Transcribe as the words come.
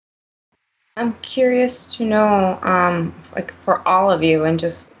I'm curious to know, like for all of you and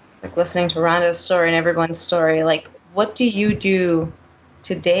just like listening to Rhonda's story and everyone's story, like what do you do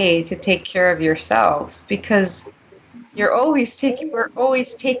today to take care of yourselves? Because we're always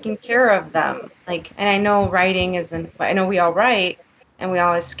taking care of them. Like, and I know writing isn't, I know we all write and we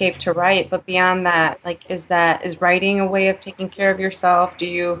all escape to write, but beyond that, like, is writing a way of taking care of yourself?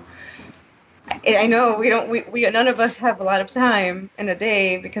 I know we none of us have a lot of time in a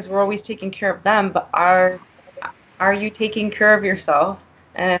day because we're always taking care of them, but are you taking care of yourself?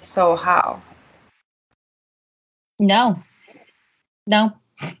 And if so, how? No, no,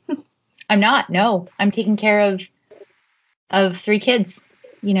 I'm not. No, I'm taking care of three kids,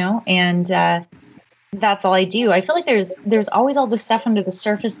 and that's all I do. I feel like there's always all this stuff under the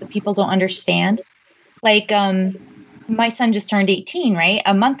surface that people don't understand. Like, my son just turned 18, right?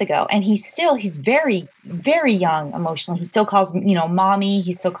 A month ago. And he's very, very young emotionally. He still calls, mommy.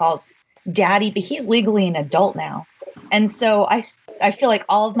 He still calls daddy, but he's legally an adult now. And so I feel like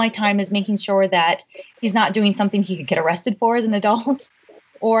all of my time is making sure that he's not doing something he could get arrested for as an adult,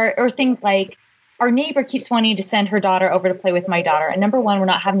 or things like our neighbor keeps wanting to send her daughter over to play with my daughter. And number one, we're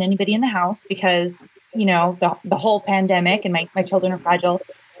not having anybody in the house because, the whole pandemic, and my children are fragile.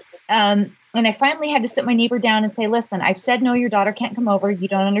 And I finally had to sit my neighbor down and say, listen, I've said no, your daughter can't come over. You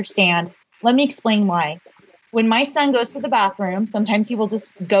don't understand. Let me explain why. When my son goes to the bathroom, sometimes he will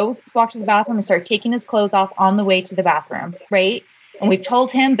just walk to the bathroom and start taking his clothes off on the way to the bathroom, right? And we've told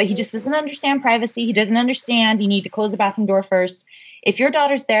him, but he just doesn't understand privacy. He doesn't understand you need to close the bathroom door first. If your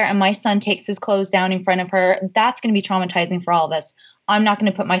daughter's there and my son takes his clothes down in front of her, that's going to be traumatizing for all of us. I'm not going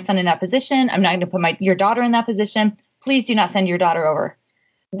to put my son in that position. I'm not going to put your daughter in that position. Please do not send your daughter over.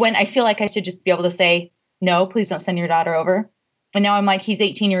 When I feel like I should just be able to say, no, please don't send your daughter over. And now I'm like, he's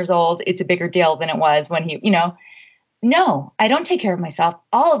 18 years old. It's a bigger deal than it was when no, I don't take care of myself.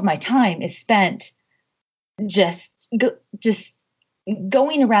 All of my time is spent just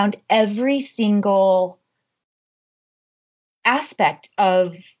going around every single aspect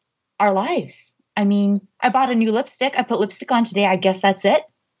of our lives. I mean, I bought a new lipstick. I put lipstick on today. I guess that's it.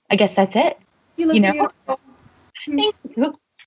 You You look know, beautiful. Thank you.